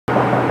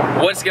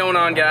What's going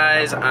on,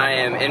 guys? I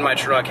am in my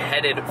truck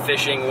headed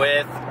fishing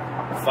with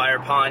Fire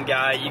Pond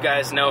guy. You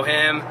guys know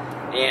him.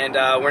 And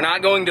we're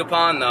not going to a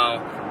pond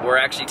though. We're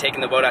actually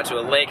taking the boat out to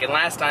a lake. And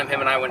last time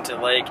him and I went to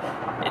the lake,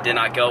 it did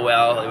not go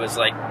well. It was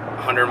like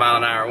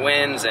 100-mile-an-hour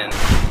winds, and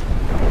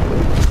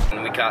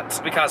we caught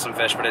some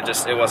fish, but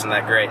it wasn't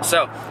that great.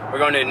 So we're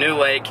going to a new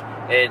lake.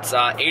 It's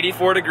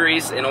 84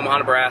 degrees in Omaha,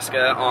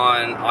 Nebraska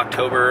on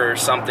October or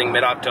something,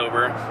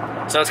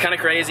 mid-October. So it's kind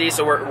of crazy.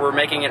 So we're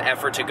making an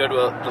effort to go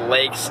to the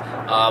lakes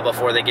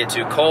before they get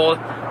too cold.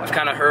 I've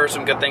kind of heard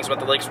some good things about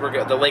the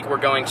lake we're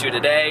going to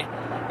today.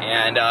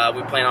 And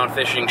we plan on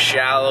fishing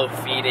shallow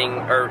for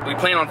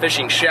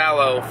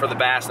the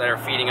bass that are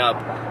feeding up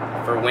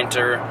for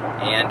winter.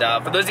 And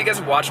for those of you guys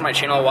who watched my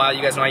channel a while,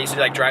 you guys know I used to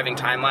do like driving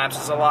time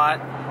lapses a lot.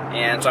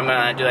 And so I'm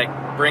gonna do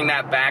like bring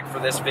that back for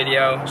this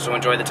video. So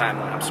enjoy the time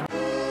lapse.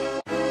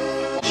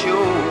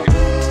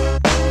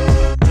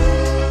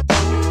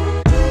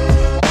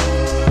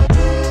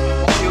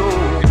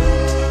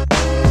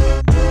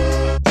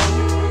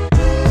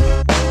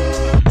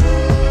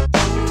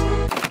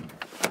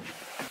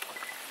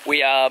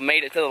 We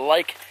made it to the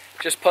lake.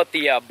 Just put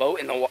the boat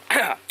in the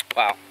water.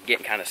 Wow,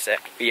 getting kind of sick.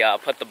 We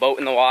put the boat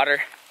in the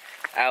water.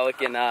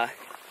 Alec and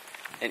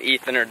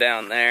Ethan are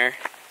down there.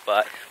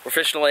 But we're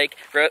fishing the lake.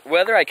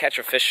 Whether I catch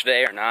a fish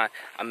today or not,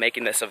 I'm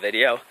making this a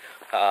video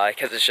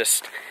because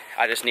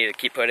I just need to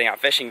keep putting out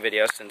fishing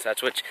videos since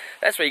that's what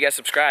you guys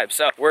subscribe.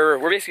 So we're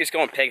basically just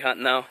going pig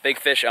hunting though. Big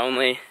fish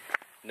only.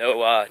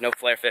 No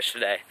flare fish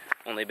today.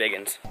 Only big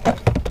ones.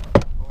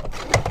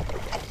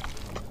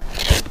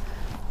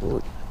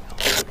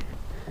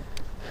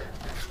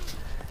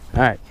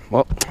 All right,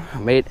 well,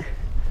 mate.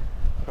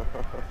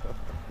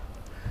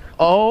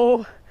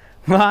 Oh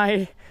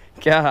my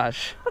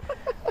gosh.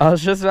 I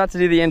was just about to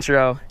do the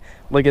intro.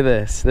 Look at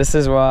this. This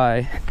is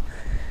why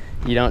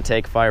you don't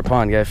take Fire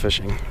Pond guy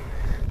fishing.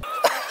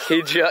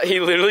 He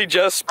literally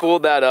just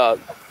spooled that up.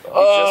 He just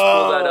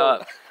spooled that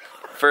up.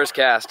 First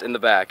cast in the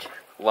back.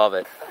 Love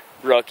it.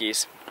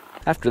 Rookies.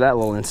 After that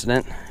little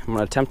incident, I'm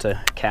gonna attempt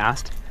to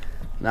cast.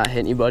 Not hit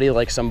anybody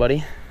like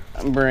somebody.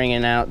 I'm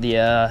bringing out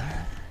the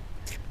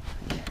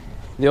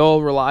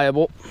old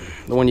reliable,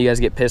 the one you guys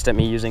get pissed at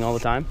me using all the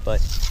time,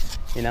 but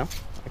you know,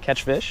 I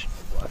catch fish.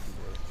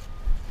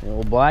 The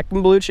old black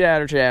and blue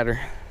chatter.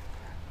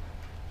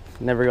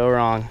 Never go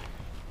wrong.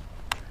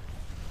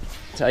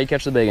 That's how you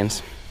catch the big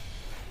ones.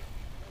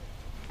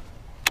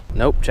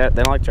 Nope, they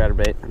don't like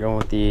chatterbait. We're going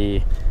with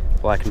the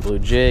black and blue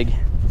jig.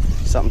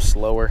 Something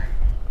slower.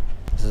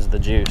 This is the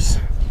juice.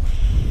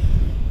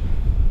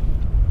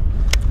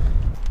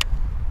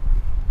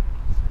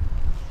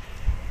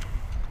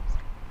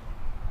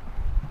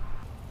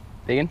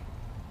 Biggin?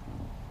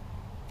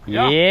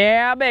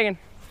 Yeah, biggin.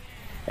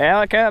 Yeah,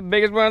 look how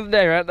biggest one of the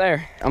day right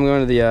there. I'm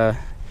going to the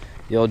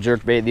old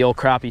jerkbait, the old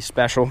crappie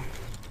special,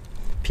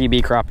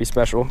 PB crappie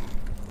special.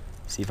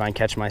 See if I can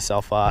catch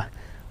myself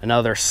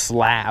another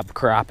slab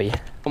crappie.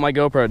 Well, my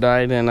GoPro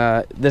died,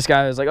 and this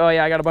guy was like, "Oh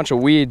yeah, I got a bunch of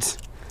weeds,"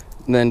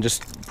 and then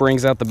just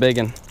brings out the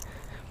biggin.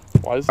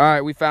 All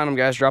right, we found him,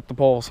 guys. Drop the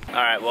poles. All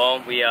right,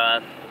 well,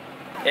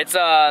 it's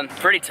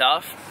pretty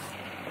tough.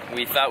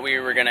 We thought we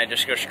were gonna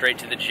just go straight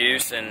to the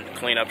juice and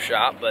clean up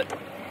shop, but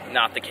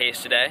not the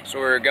case today. So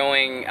we're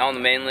going out on the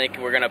main lake.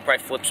 We're gonna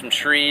probably flip some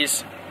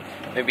trees,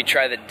 maybe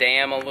try the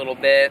dam a little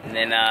bit, and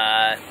then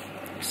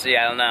see.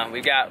 I don't know.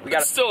 We got.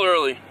 It's still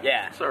early.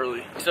 Yeah, it's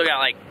early. We still got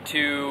like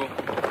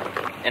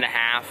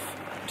 2.5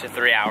 to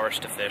 3 hours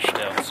to fish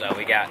still. So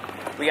we got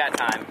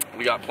time.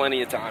 We got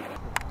plenty of time.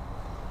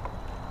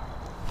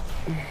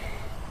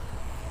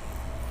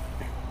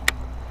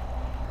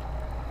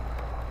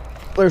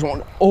 There's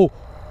one.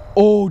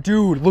 Oh,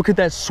 dude, look at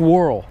that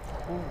swirl.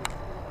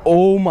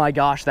 Oh my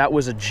gosh, that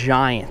was a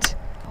giant.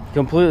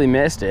 Completely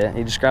missed it.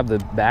 He just grabbed the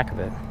back of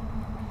it.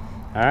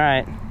 All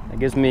right, that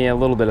gives me a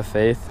little bit of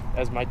faith.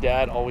 As my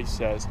dad always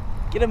says,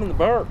 get him in the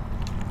bird.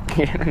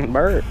 Get him in the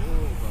bird.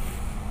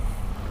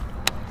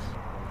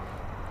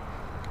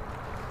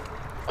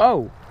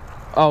 Oh,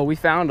 we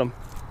found him.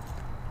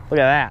 Look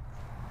at that.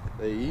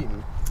 They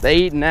eating. They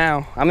eating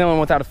now. I'm the only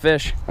one without a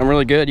fish. I'm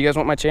really good. You guys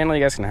want my channel?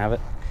 You guys can have it.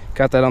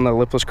 Got that on the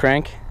lipless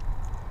crank.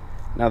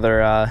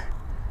 Another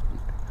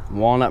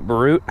walnut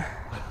brute.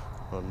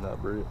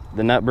 Nut brute.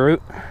 The nut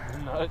brute.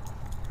 Nut.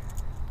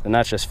 The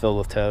nut's just filled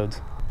with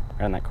toads.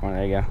 Right in that corner.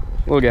 There you go.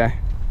 Little guy.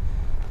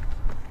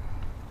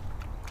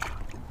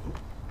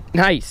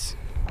 Nice.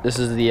 This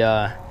is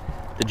the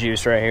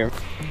juice right here.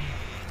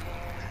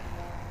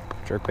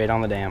 Jerkbait on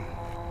the dam.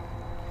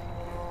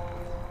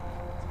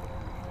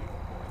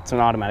 It's an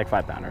automatic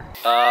 5-pounder.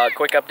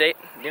 Quick update.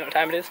 Do you know what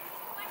time it is?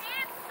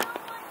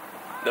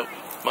 Nope.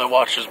 My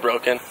watch is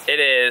broken. It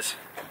is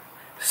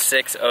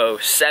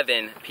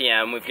 6:07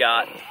 p.m. We've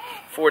got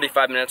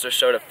 45 minutes or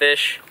so to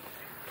fish.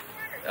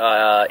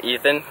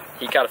 Ethan,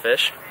 he caught a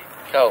fish.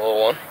 Got a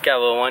little one. Got a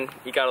little one.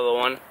 He got a little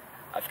one.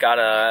 I've got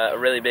a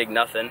really big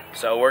nothing.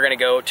 So we're gonna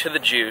go to the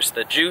juice.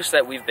 The juice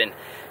that we've been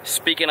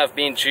speaking of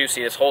being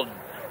juicy this whole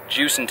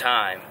juice and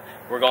time.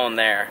 We're going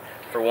there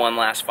for one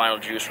last final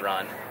juice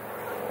run.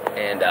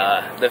 And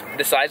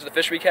the size of the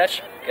fish we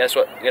catch, guess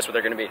what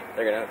they're gonna be?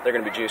 They're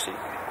gonna be juicy.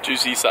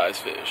 Juicy size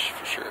fish,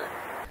 for sure.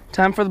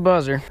 Time for the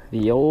buzzer.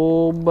 The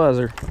old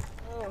buzzer.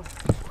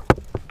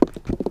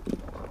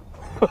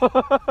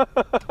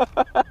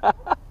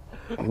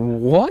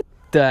 What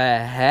the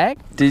heck?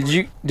 Did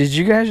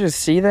you guys just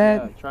see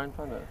that? Yeah, try and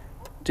find that.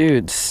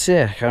 Dude,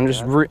 sick. I'm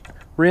just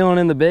reeling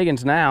in the big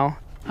ones now.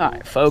 All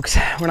right, folks,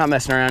 we're not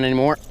messing around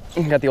anymore.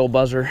 Got the old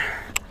buzzer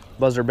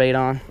bait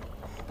on.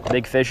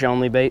 Big fish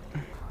only bait.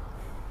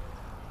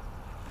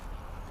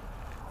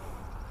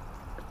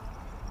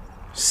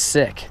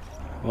 Sick.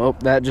 Well,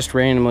 that just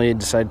randomly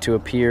decided to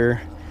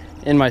appear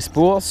in my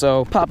spool,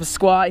 so pop a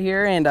squat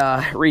here and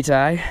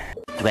retie.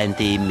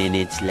 20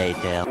 minutes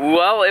later.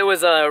 Well, it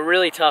was a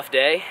really tough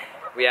day.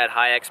 We had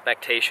high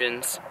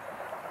expectations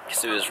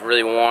because it was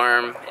really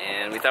warm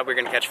and we thought we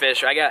were gonna catch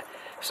fish. I got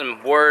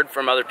some word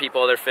from other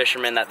people, other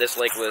fishermen, that this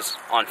lake was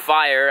on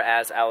fire,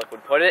 as Alec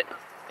would put it,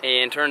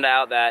 and turned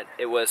out that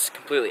it was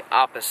completely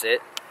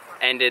opposite.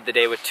 Ended the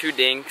day with 2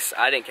 dinks.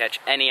 I didn't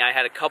catch any. I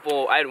had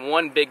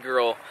one big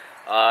girl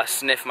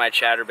sniff my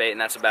chatterbait, and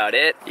that's about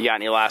it. You got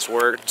any last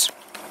words?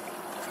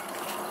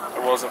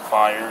 There wasn't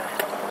fire.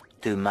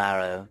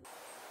 Tomorrow.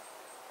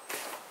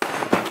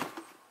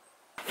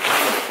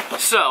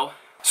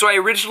 So I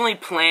originally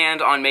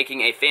planned on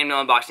making a fan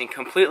mail unboxing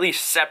completely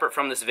separate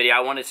from this video. I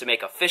wanted to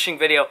make a fishing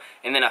video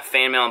and then a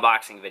fan mail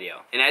unboxing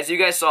video. And as you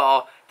guys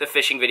saw, the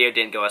fishing video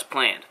didn't go as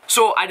planned.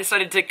 So I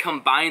decided to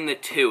combine the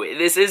two.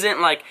 This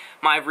isn't like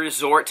my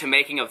resort to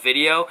making a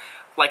video.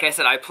 Like I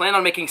said, I plan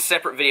on making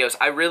separate videos.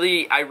 I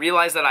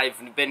realized that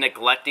I've been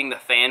neglecting the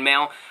fan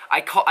mail.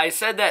 I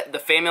said that the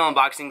fan mail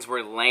unboxings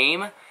were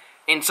lame,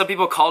 and some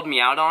people called me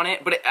out on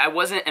it, but I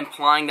wasn't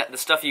implying that the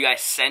stuff you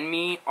guys send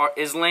me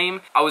is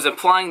lame. I was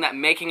implying that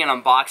making an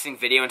unboxing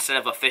video instead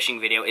of a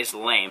fishing video is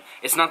lame.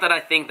 It's not that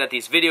I think that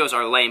these videos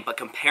are lame, but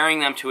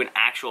comparing them to an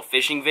actual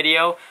fishing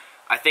video,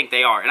 I think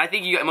they are. And I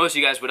think most of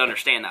you guys would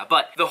understand that.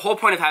 But the whole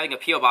point of having a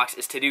P.O. box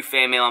is to do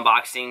fan mail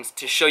unboxings,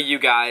 to show you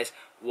guys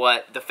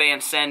what the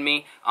fans send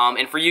me,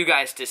 and for you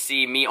guys to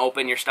see me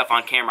open your stuff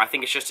on camera. I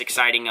think it's just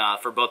exciting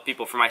for both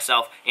people, for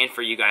myself, and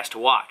for you guys to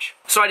watch.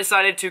 So I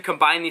decided to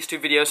combine these two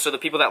videos, so the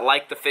people that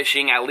like the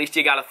fishing, at least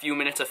you got a few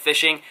minutes of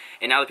fishing,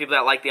 and now the people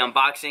that like the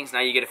unboxings,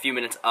 now you get a few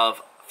minutes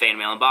of fan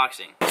mail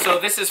unboxing. So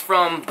this is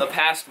from the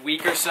past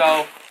week or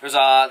so.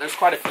 There's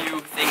quite a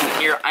few things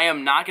in here. I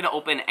am not going to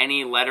open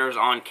any letters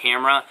on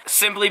camera,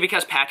 simply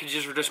because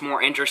packages are just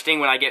more interesting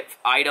when I get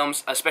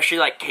items, especially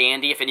like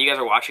candy. If any of you guys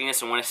are watching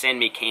this and want to send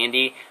me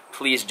candy,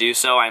 please do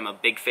so. I'm a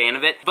big fan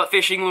of it. But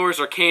fishing lures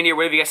or candy or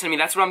whatever you guys send me,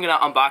 that's what I'm going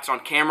to unbox on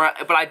camera.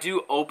 But I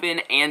do open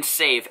and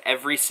save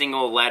every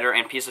single letter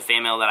and piece of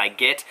fan mail that I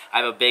get. I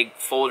have a big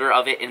folder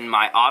of it in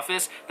my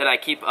office that I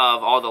keep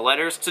of all the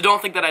letters. So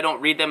don't think that I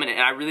don't read them, and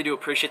I really do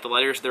appreciate the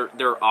letters.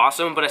 They're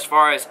awesome. But as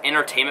far as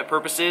entertainment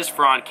purposes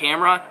for on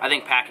camera, I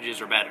think packages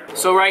are better.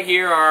 So right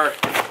here are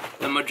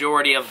the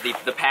majority of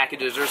the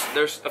packages.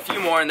 There's a few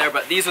more in there,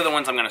 but these are the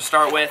ones I'm going to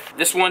start with.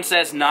 This one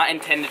says not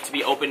intended to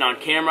be opened on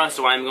camera,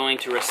 so I'm going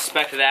to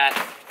respect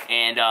that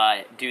and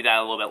do that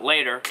a little bit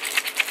later.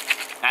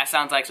 That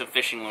sounds like some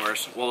fishing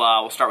lures.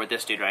 We'll start with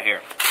this dude right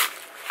here.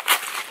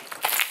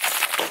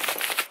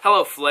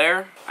 Hello,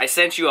 Flair. I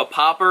sent you a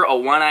popper, a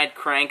one-eyed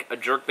crank, a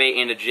jerkbait,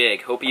 and a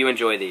jig. Hope you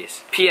enjoy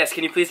these. P.S.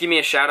 Can you please give me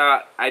a shout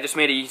out? I just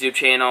made a YouTube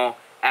channel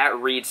at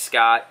Reed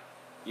Scott.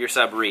 Your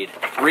sub, Reed.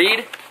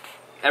 Reed?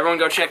 Everyone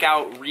go check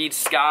out Reed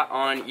Scott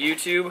on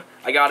YouTube.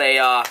 I got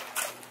a,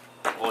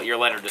 well, your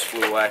letter just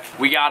flew away.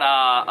 We got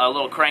a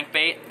little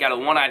crankbait, got a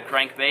one-eyed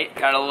crankbait,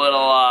 got a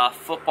little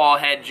football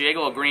head jig, a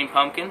little green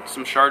pumpkin,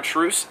 some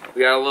chartreuse.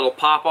 We got a little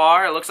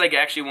pop-R. It looks like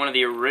actually one of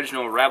the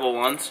original Rebel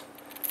ones.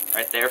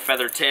 Right there,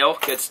 feathered tail,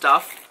 good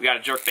stuff. We got a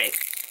jerkbait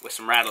with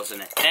some rattles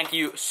in it. Thank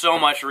you so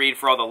much, Reed,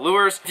 for all the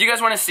lures. If you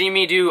guys want to see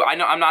me do, I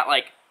know I'm not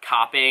like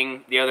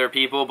copying the other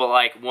people, but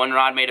like One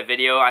Rod made a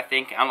video, I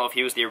think, I don't know if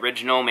he was the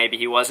original, maybe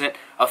he wasn't,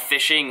 of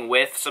fishing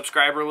with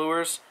subscriber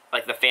lures,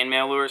 like the fan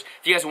mail lures.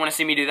 If you guys want to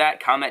see me do that,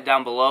 comment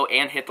down below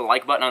and hit the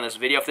like button on this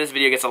video. If this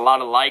video gets a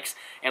lot of likes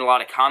and a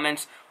lot of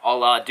comments,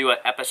 I'll do an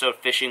episode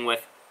fishing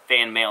with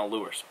fan mail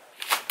lures.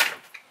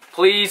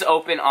 Please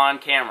open on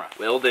camera.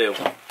 Will do.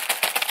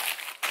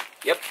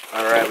 Yep.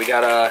 Alright, we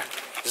got a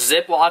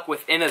Ziploc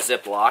within a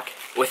Ziploc,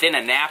 within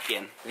a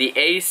napkin. The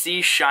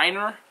AC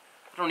Shiner.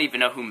 I don't even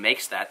know who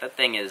makes that. That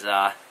thing is,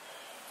 I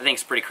think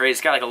it's pretty crazy.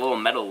 It's got like a little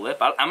metal lip.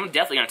 I'm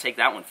definitely going to take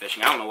that one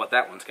fishing. I don't know what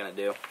that one's going to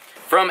do.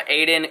 From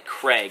Aiden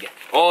Craig.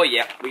 Oh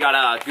yeah, we got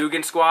a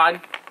Guggen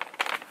Squad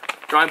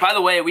drawing. By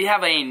the way, we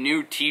have a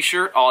new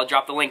t-shirt. I'll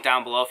drop the link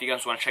down below if you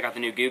guys want to check out the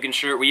new Guggen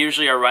shirt. We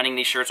usually are running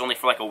these shirts only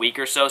for like a week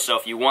or so, so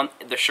if you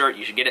want the shirt,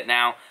 you should get it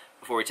now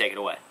before we take it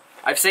away.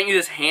 I've sent you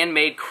this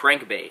handmade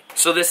crankbait.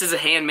 So this is a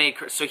handmade,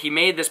 so he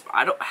made this,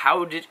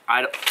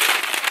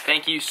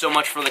 thank you so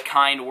much for the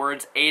kind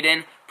words,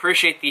 Aiden.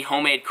 Appreciate the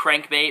homemade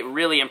crankbait.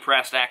 Really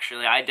impressed,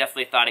 actually. I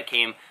definitely thought it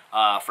came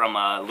from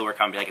a lure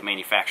company, like a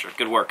manufacturer.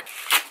 Good work.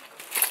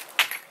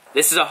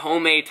 This is a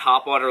homemade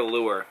topwater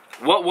lure.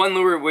 What one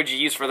lure would you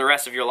use for the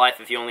rest of your life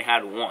if you only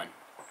had one?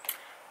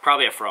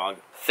 Probably a frog.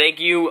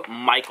 Thank you,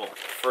 Michael,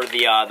 for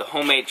the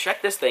homemade.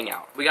 Check this thing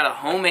out. We got a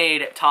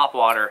homemade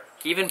topwater.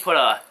 He even put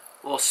a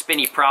little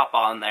spinny prop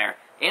on there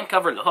and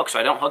covered the hook so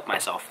I don't hook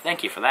myself.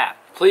 Thank you for that.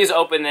 Please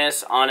open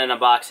this on an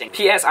unboxing.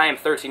 P.S. I am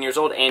 13 years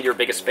old and your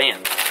biggest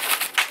fan.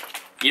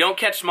 You don't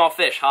catch small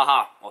fish,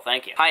 haha. Well,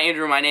 thank you. Hi,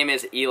 Andrew. My name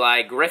is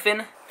Eli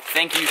Griffin.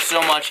 Thank you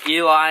so much,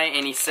 Eli.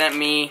 And he sent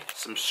me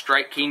some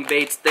Strike King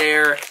baits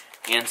there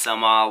and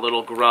some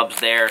little grubs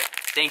there.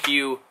 Thank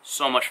you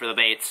so much for the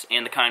baits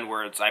and the kind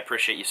words. I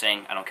appreciate you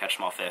saying I don't catch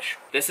small fish.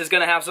 This is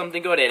gonna have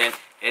something good in it.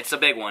 It's a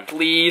big one.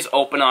 Please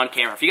open on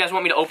camera. If you guys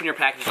want me to open your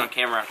packages on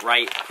camera,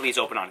 right, please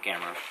open on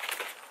camera.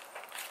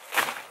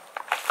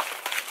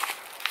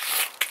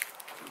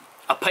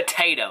 A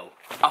potato.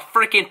 A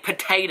freaking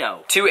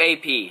potato. To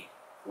AP.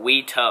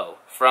 We tow.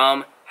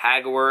 From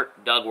Hagwort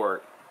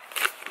Dugwort.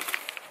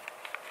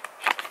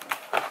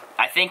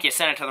 I think you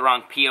sent it to the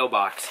wrong P.O.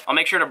 box. I'll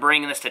make sure to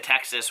bring this to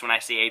Texas when I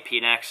see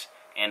AP next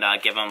and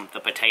give him the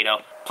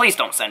potato. Please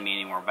don't send me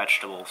any more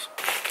vegetables.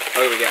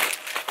 What do we got?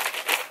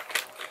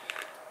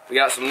 We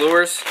got some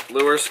lures,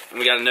 and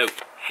we got a note.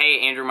 Hey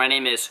Andrew, my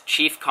name is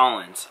Chief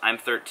Collins. I'm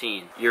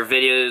 13. Your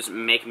videos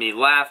make me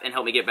laugh and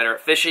help me get better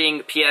at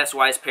fishing. P.S.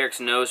 Why is Peric's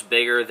nose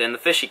bigger than the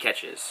fish he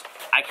catches?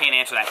 I can't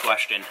answer that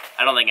question.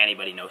 I don't think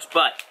anybody knows.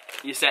 But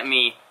you sent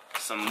me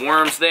some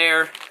worms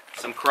there,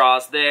 some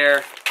craws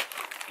there,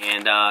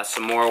 and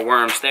some more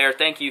worms there.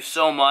 Thank you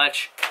so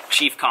much,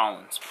 Chief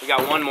Collins. We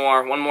got one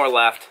more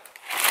left.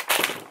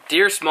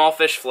 Dear Small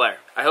Fish Flair,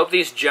 I hope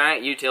these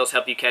giant U-tails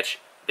help you catch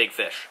big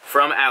fish.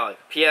 From Alec.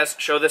 P.S.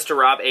 Show this to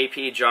Rob,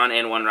 AP, John,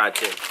 and One Rod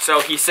too.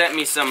 So he sent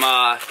me some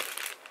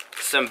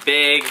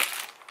big,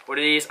 what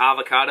are these?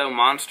 Avocado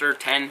Monster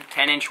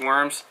 10-inch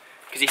worms.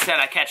 Because he said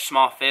I catch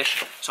small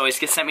fish, so he's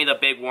sent me the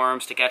big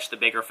worms to catch the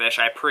bigger fish.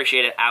 I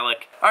appreciate it,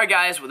 Alec. Alright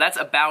guys, well that's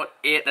about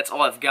it. That's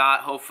all I've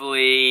got.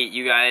 Hopefully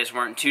you guys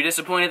weren't too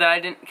disappointed that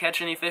I didn't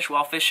catch any fish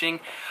while fishing.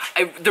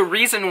 The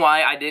reason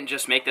why I didn't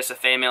just make this a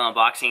fan mail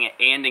unboxing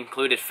and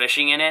included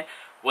fishing in it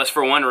was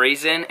for one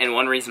reason, and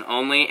one reason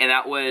only, and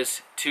that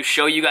was to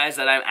show you guys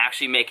that I'm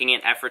actually making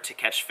an effort to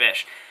catch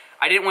fish.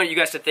 I didn't want you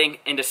guys to think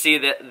and to see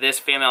this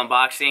fan mail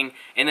unboxing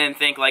and then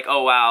think like,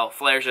 oh wow,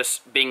 Flair's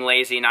just being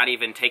lazy, not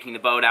even taking the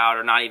boat out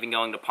or not even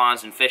going to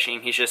ponds and fishing.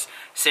 He's just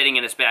sitting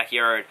in his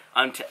backyard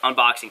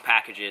unboxing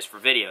packages for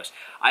videos.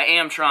 I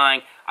am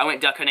trying. I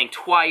went duck hunting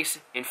twice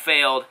and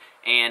failed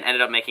and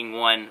ended up making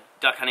one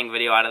duck hunting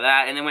video out of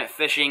that, and then went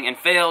fishing and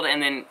failed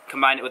and then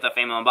combined it with a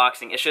fan mail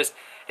unboxing.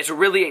 It's a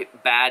really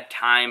bad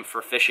time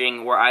for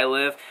fishing where I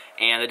live,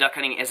 and the duck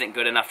hunting isn't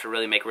good enough to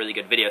really make really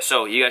good videos.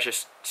 So you guys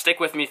just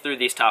stick with me through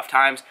these tough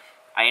times.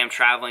 I am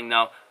traveling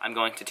though. I'm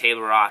going to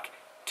Table Rock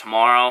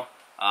tomorrow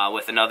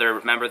with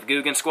another member of the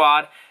Guggen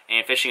Squad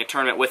and fishing a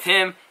tournament with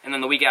him, and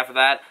then the week after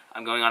that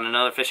I'm going on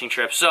another fishing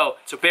trip. So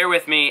bear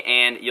with me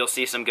and you'll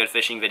see some good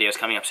fishing videos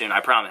coming up soon, I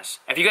promise.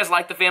 If you guys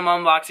like the fan mail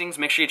unboxings,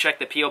 make sure you check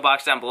the P.O.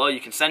 box down below. You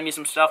can send me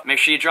some stuff. Make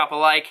sure you drop a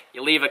like,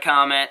 you leave a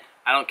comment.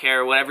 I don't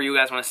care, whatever you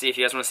guys want to see. If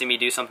you guys want to see me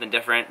do something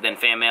different than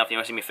fan mail, if you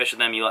want to see me fish with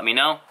them, you let me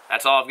know.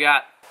 That's all I've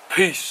got.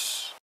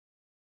 Peace.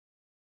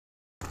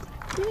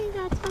 You ain't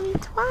gotta tell me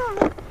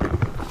twice.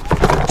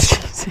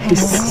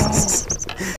 Jesus.